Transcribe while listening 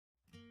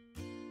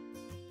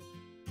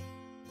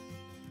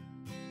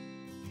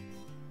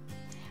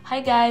Hi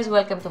guys,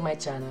 welcome to my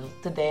channel.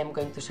 Today I'm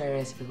going to share a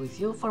recipe with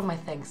you for my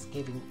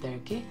Thanksgiving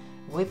turkey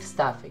with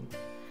stuffing.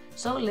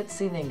 So let's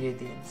see the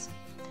ingredients.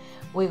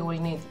 We will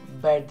need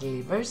bird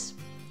livers,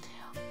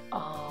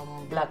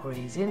 black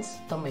raisins,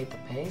 tomato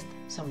paste,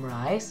 some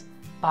rice,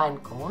 pine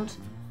cones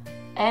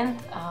and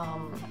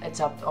a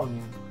chopped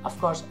onion. Of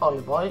course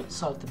olive oil,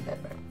 salt and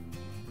pepper.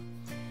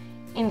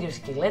 In your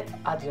skillet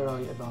add your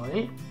olive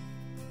oil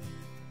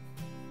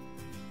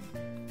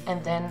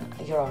and then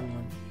your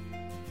onion.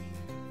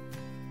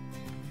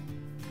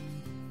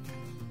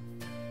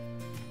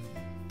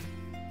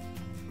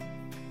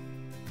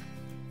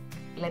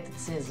 Let it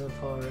sizzle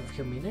for a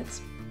few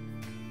minutes.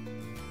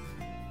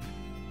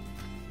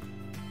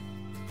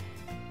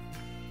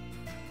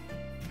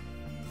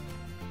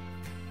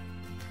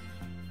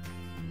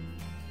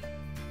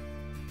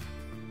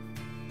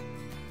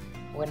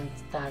 When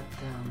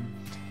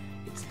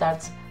it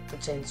starts to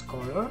change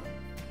color,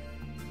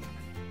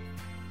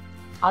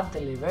 add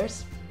the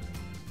livers.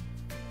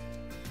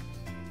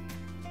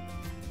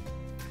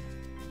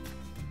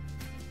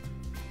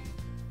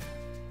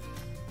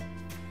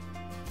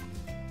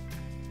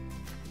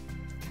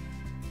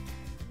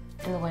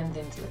 And when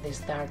they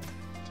start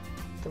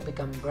to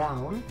become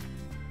brown,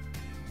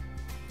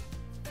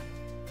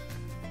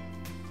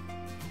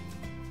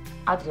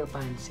 add your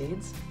pine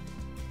seeds.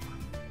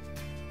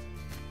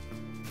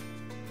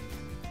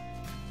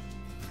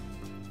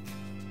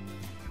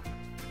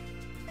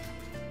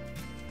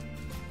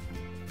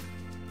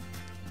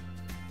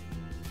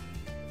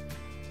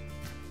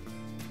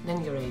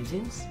 Then your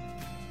raisins.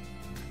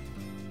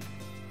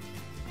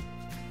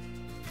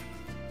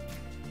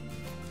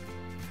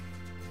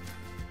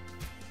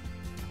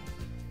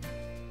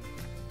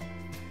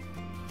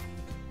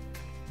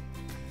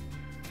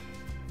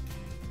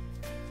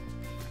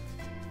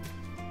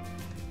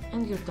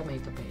 And your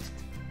tomato paste.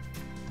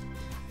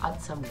 Add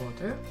some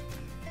water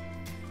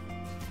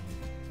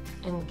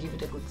and give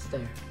it a good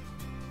stir.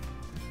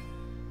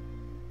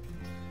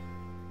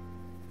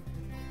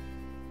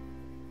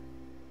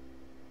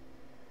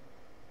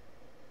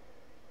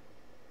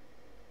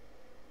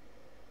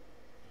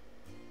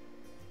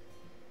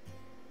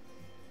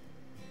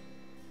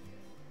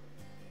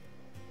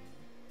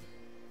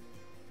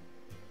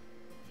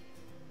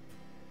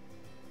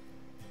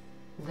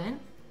 Then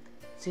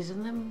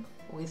season them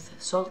with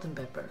salt and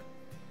pepper.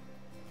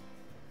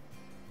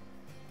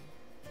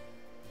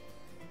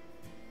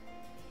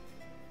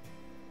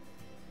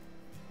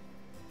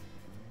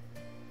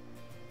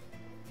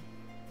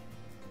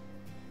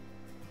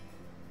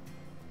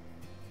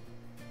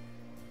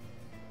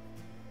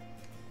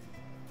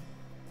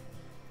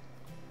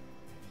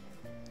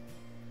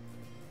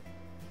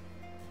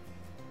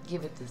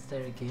 Give it a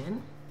stir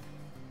again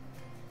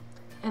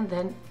and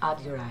then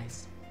add your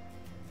rice.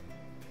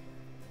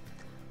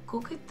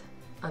 Cook it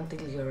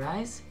until your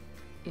rice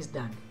is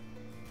done.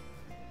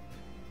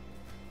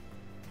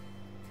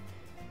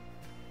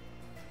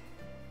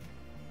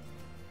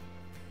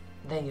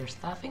 Then your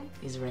stuffing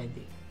is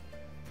ready.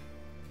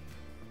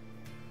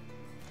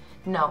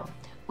 Now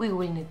we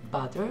will need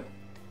butter,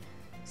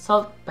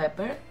 salt,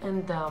 pepper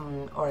and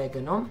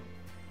oregano.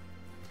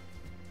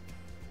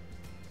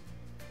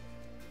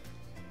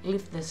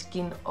 Lift the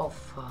skin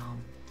off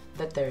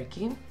the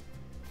turkey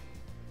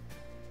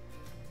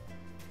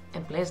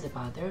and place the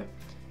butter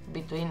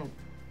between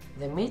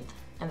the meat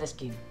and the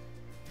skin.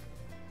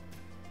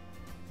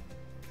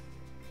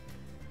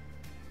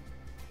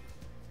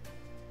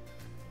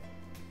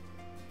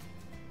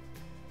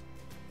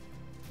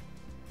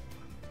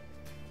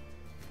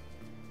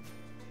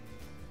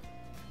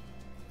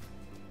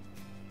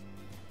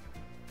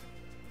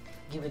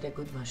 Give it a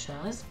good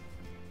massage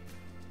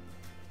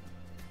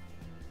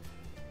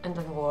and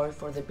don't worry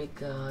for the big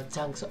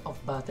chunks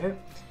of butter,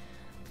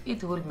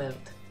 it will melt.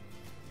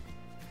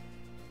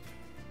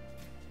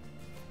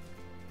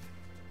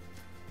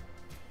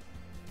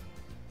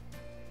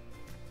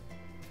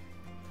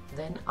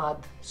 Then add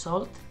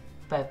salt,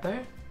 pepper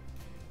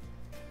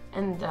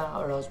and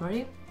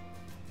rosemary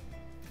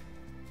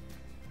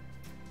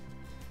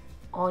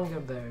on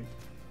your bird.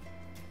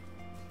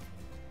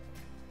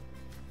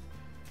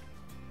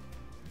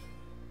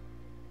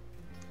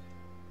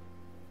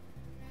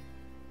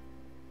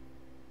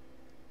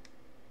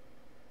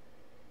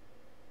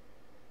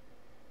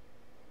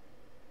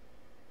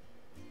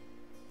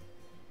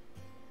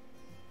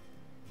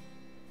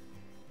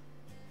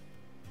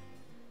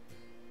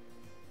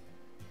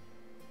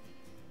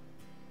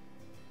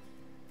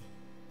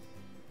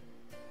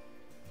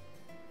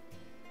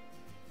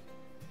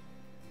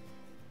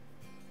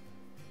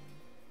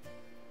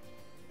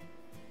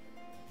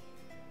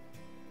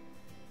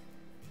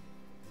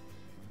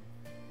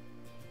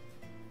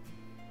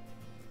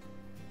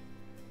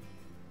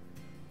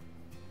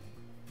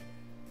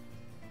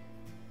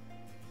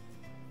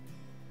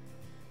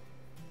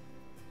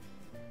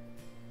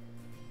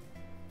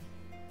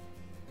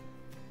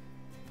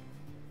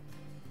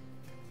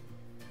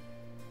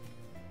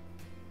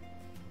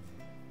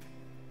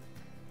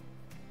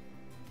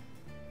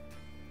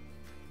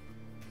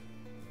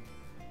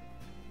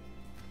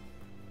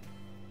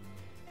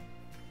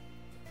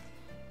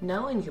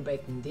 Now in your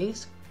baking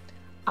dish,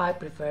 I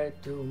prefer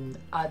to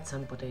add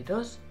some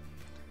potatoes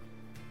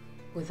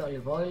with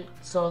olive oil,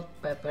 salt,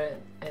 pepper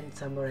and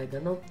some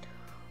oregano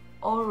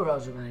or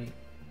rosemary.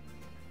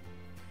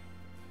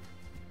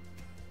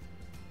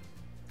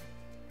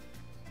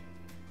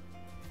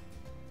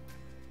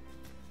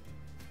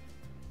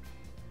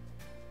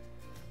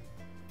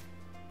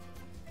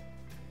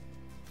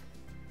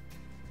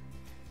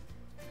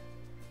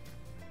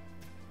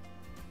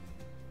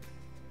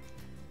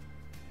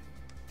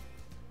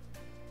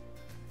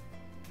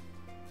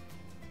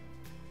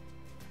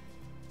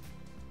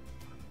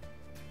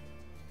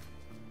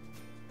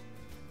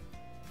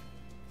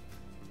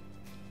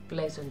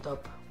 Place on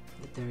top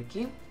the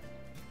turkey.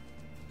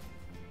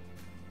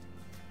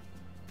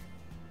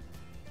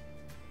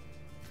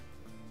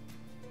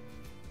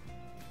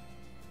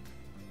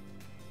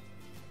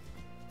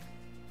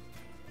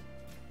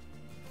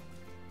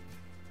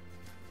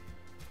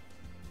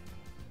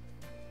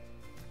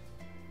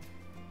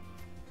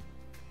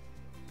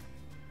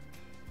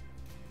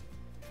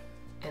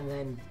 And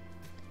then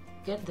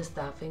get the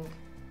stuffing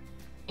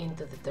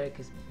into the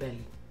turkey's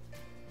belly.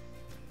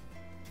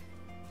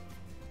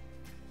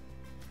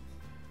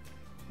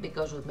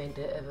 Because we've made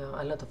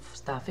a lot of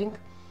stuffing,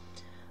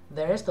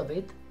 the rest of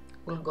it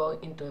will go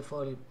into a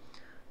foil,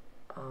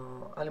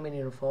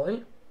 aluminum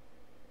foil,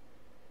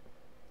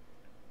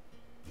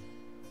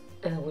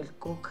 and will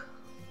cook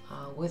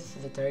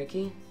with the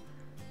turkey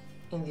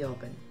in the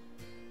oven.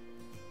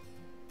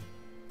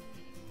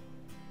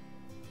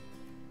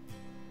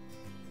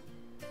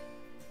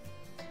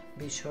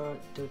 Be sure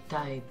to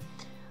tie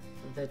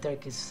the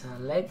turkey's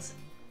legs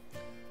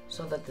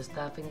so that the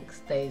stuffing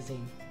stays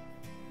in.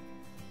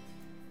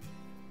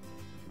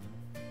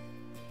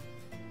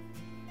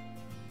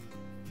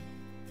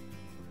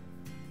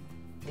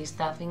 This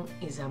stuffing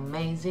is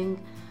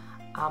amazing.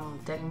 I'm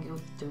telling you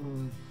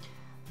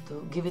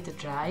to give it a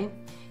try.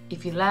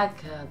 If you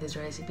like this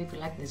recipe,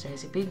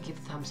 give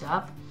thumbs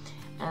up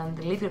and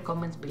leave your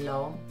comments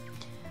below.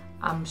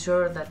 I'm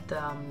sure that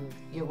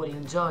you will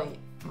enjoy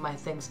my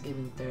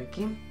Thanksgiving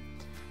turkey.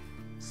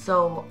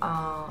 So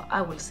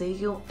I will see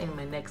you in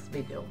my next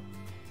video.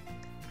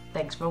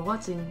 Thanks for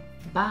watching.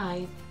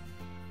 Bye!